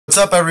What's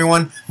up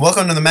everyone?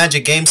 Welcome to the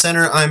Magic Game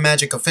Center. I'm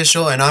Magic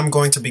Official and I'm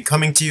going to be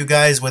coming to you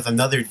guys with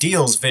another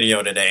deals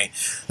video today.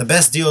 The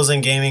best deals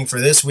in gaming for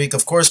this week.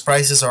 Of course,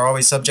 prices are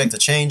always subject to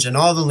change and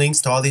all the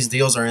links to all these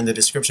deals are in the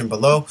description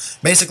below.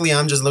 Basically,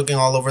 I'm just looking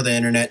all over the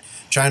internet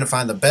trying to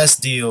find the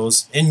best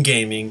deals in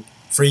gaming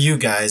for you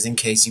guys in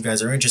case you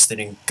guys are interested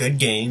in good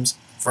games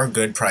for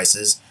good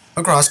prices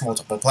across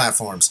multiple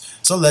platforms.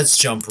 So let's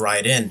jump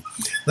right in.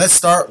 Let's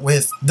start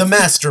with the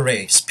Master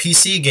Race,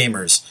 PC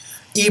gamers.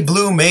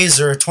 E-Blue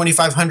Mazer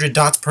 2500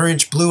 dots per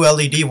inch blue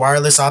LED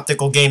wireless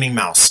optical gaming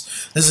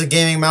mouse. This is a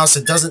gaming mouse.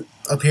 It doesn't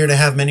appear to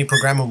have many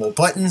programmable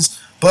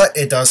buttons, but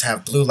it does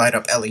have blue light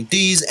up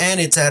LEDs and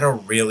it's at a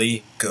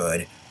really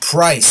good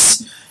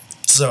price.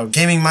 So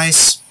gaming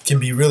mice can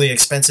be really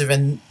expensive,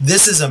 and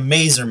this is a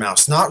Mazer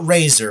mouse, not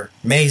Razer,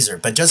 Mazer.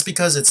 But just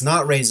because it's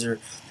not Razer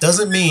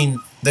doesn't mean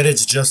that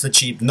it's just a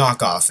cheap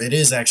knockoff. It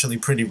is actually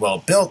pretty well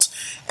built,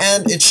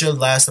 and it should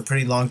last a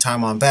pretty long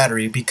time on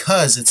battery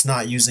because it's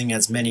not using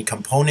as many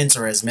components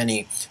or as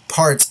many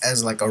parts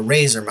as like a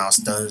Razer mouse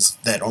does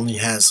that only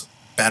has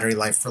battery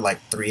life for like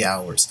 3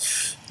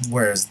 hours,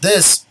 whereas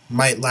this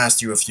might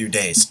last you a few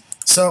days.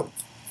 So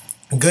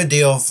good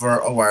deal for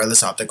a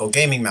wireless optical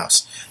gaming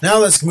mouse. Now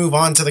let's move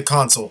on to the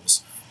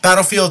consoles.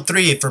 Battlefield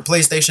 3 for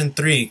PlayStation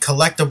 3,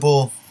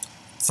 collectible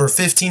for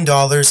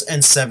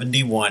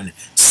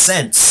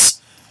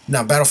 $15.71.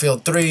 Now,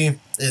 Battlefield 3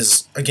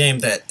 is a game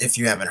that, if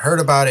you haven't heard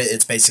about it,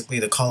 it's basically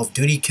the Call of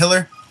Duty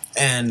killer,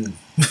 and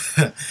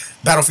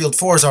Battlefield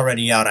 4 is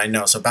already out, I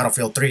know, so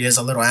Battlefield 3 is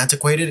a little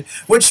antiquated,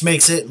 which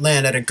makes it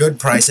land at a good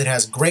price. It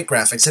has great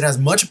graphics. It has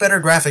much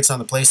better graphics on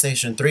the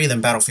PlayStation 3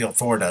 than Battlefield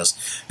 4 does,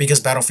 because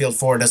Battlefield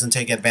 4 doesn't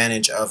take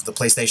advantage of the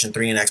PlayStation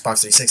 3 and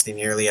Xbox 360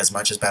 nearly as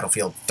much as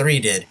Battlefield 3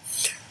 did.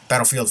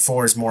 Battlefield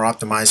 4 is more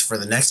optimized for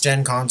the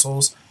next-gen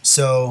consoles,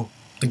 so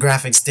the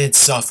graphics did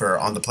suffer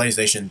on the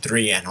PlayStation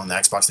 3 and on the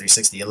Xbox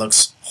 360. It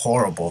looks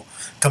horrible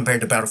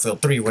compared to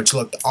Battlefield 3, which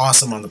looked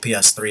awesome on the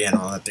PS3 and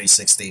on the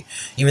 360,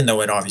 even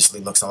though it obviously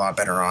looks a lot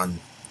better on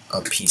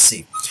a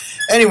PC.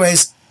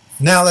 Anyways,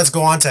 now let's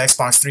go on to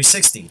Xbox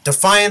 360.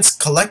 Defiance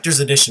Collector's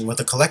Edition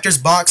with a collector's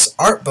box,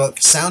 art book,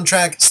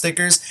 soundtrack,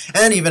 stickers,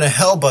 and even a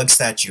Hellbug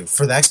statue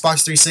for the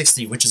Xbox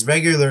 360, which is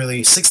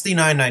regularly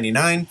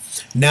 $69.99,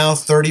 now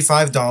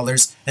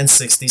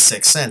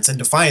 $35.66, and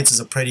Defiance is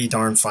a pretty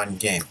darn fun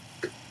game.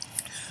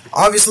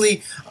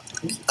 Obviously,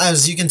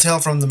 as you can tell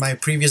from my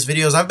previous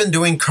videos, I've been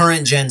doing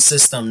current gen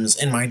systems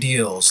in my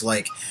deals,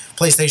 like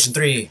PlayStation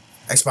 3,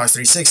 Xbox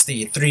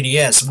 360,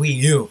 3DS, Wii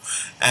U,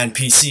 and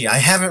PC. I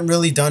haven't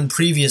really done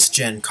previous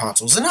gen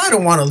consoles, and I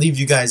don't want to leave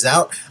you guys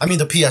out. I mean,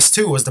 the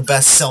PS2 was the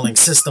best selling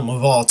system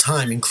of all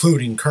time,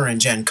 including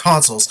current gen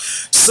consoles.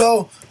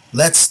 So,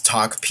 let's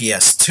talk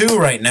PS2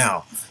 right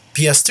now.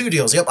 PS2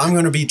 deals. Yep, I'm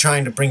going to be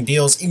trying to bring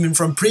deals even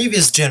from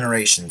previous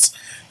generations.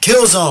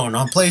 Killzone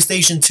on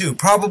PlayStation 2,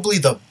 probably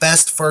the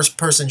best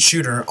first-person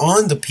shooter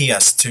on the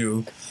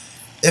PS2,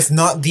 if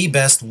not the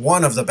best,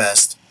 one of the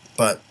best,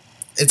 but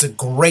it's a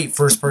great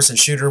first-person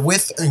shooter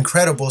with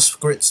incredible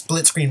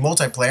split-screen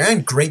multiplayer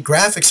and great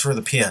graphics for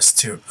the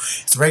PS2.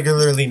 It's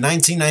regularly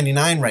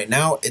 $19.99 right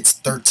now. It's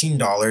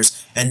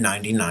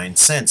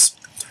 $13.99.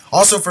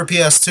 Also for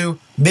PS2,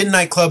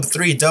 Midnight Club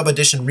 3 Dub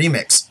Edition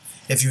Remix.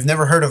 If you've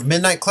never heard of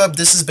Midnight Club,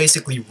 this is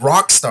basically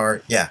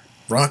Rockstar's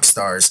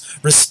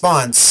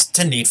response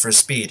to Need for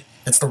Speed.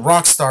 It's the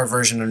Rockstar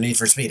version of Need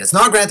for Speed. It's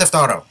not Grand Theft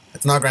Auto.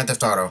 It's not Grand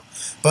Theft Auto.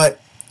 But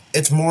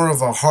it's more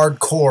of a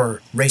hardcore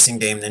racing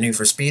game than Need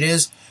for Speed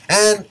is.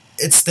 And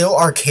it's still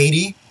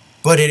arcadey,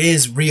 but it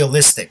is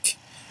realistic.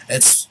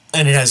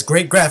 And it has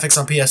great graphics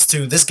on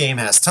PS2. This game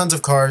has tons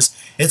of cars.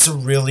 It's a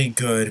really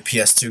good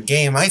PS2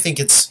 game. I think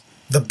it's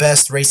the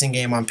best racing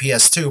game on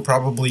PS2,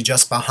 probably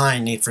just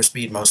behind Need for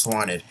Speed Most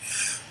Wanted.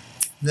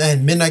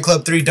 Then Midnight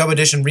Club 3 Dub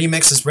Edition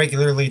Remix is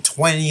regularly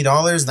 $20,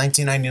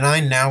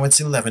 $19.99, now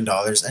it's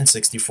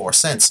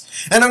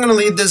 $11.64. And I'm going to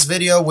leave this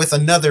video with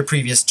another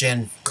previous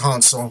gen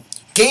console,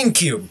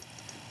 Gamecube.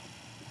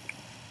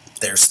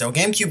 There's still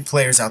Gamecube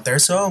players out there,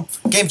 so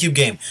Gamecube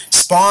game.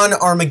 Spawn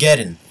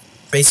Armageddon.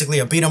 Basically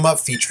a beat 'em up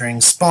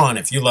featuring Spawn.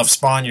 If you love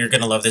Spawn, you're going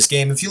to love this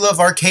game. If you love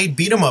arcade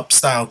beat 'em up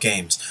style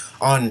games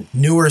on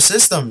newer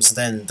systems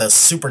than the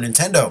Super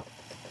Nintendo,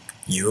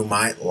 you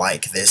might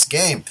like this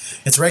game.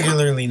 It's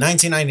regularly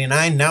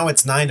 $19.99, now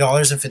it's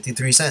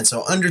 $9.53,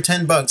 so under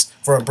 $10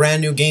 for a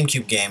brand new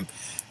GameCube game.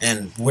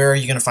 And where are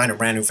you going to find a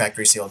brand new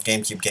factory sealed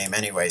GameCube game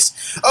anyways?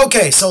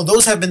 Okay, so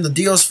those have been the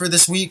deals for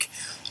this week.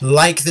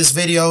 Like this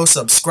video,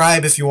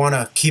 subscribe if you want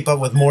to keep up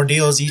with more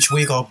deals. Each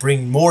week I'll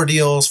bring more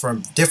deals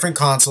from different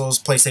consoles,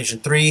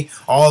 PlayStation 3,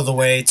 all the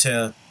way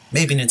to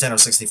maybe Nintendo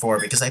 64,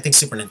 because I think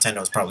Super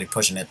Nintendo is probably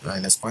pushing it by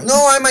this point.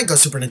 No, I might go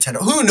Super Nintendo.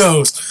 Who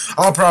knows?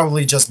 I'll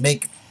probably just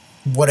make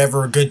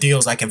whatever good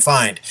deals I can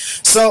find.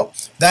 So,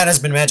 that has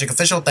been Magic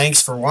Official.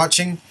 Thanks for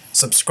watching.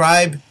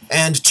 Subscribe,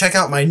 and check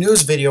out my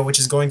news video, which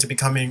is going to be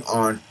coming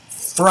on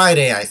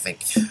Friday, I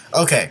think.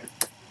 Okay.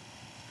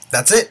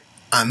 That's it.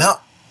 I'm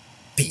out.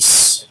 Peace.